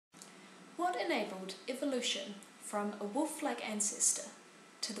enabled evolution from a wolf-like ancestor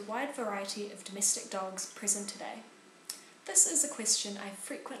to the wide variety of domestic dogs present today? This is a question I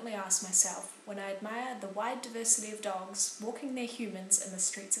frequently ask myself when I admire the wide diversity of dogs walking their humans in the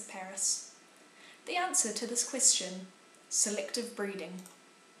streets of Paris. The answer to this question: selective breeding.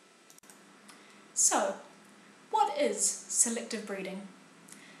 So, what is selective breeding?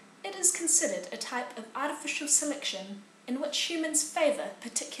 It is considered a type of artificial selection in which humans favour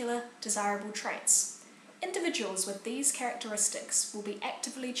particular desirable traits. Individuals with these characteristics will be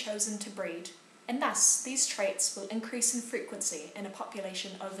actively chosen to breed, and thus these traits will increase in frequency in a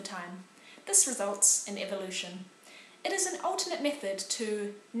population over time. This results in evolution. It is an alternate method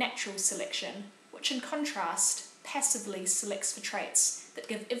to natural selection, which in contrast passively selects for traits that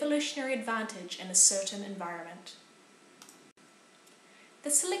give evolutionary advantage in a certain environment.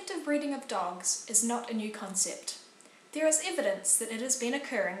 The selective breeding of dogs is not a new concept. There is evidence that it has been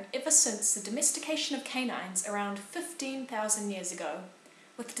occurring ever since the domestication of canines around 15,000 years ago,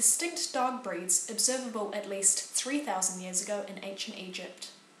 with distinct dog breeds observable at least 3,000 years ago in ancient Egypt.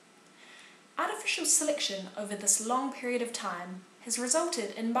 Artificial selection over this long period of time has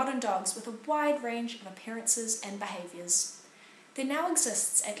resulted in modern dogs with a wide range of appearances and behaviours. There now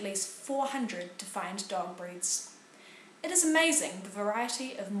exists at least 400 defined dog breeds. It is amazing the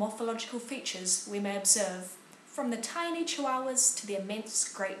variety of morphological features we may observe, from the tiny Chihuahuas to the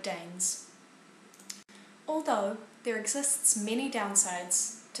immense Great Danes. Although there exists many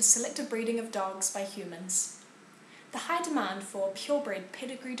downsides to selective breeding of dogs by humans, the high demand for purebred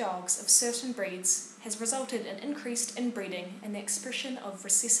pedigree dogs of certain breeds has resulted in increased inbreeding and the expression of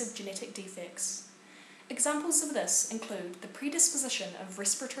recessive genetic defects. Examples of this include the predisposition of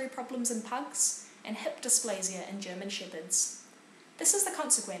respiratory problems in pugs and hip dysplasia in German Shepherds. This is the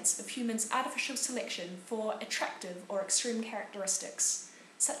consequence of humans' artificial selection for attractive or extreme characteristics,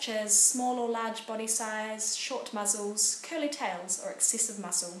 such as small or large body size, short muzzles, curly tails, or excessive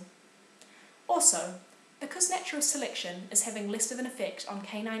muscle. Also, because natural selection is having less of an effect on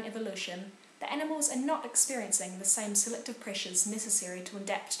canine evolution, the animals are not experiencing the same selective pressures necessary to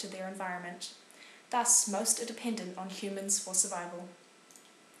adapt to their environment. Thus, most are dependent on humans for survival.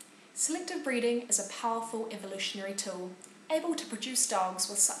 Selective breeding is a powerful evolutionary tool, able to produce dogs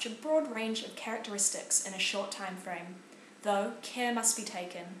with such a broad range of characteristics in a short time frame, though care must be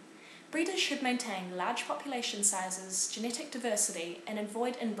taken. Breeders should maintain large population sizes, genetic diversity, and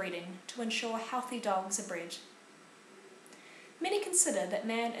avoid inbreeding to ensure healthy dogs are bred. Many consider that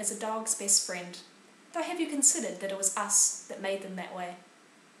man is a dog's best friend, though have you considered that it was us that made them that way?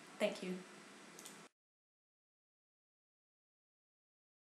 Thank you.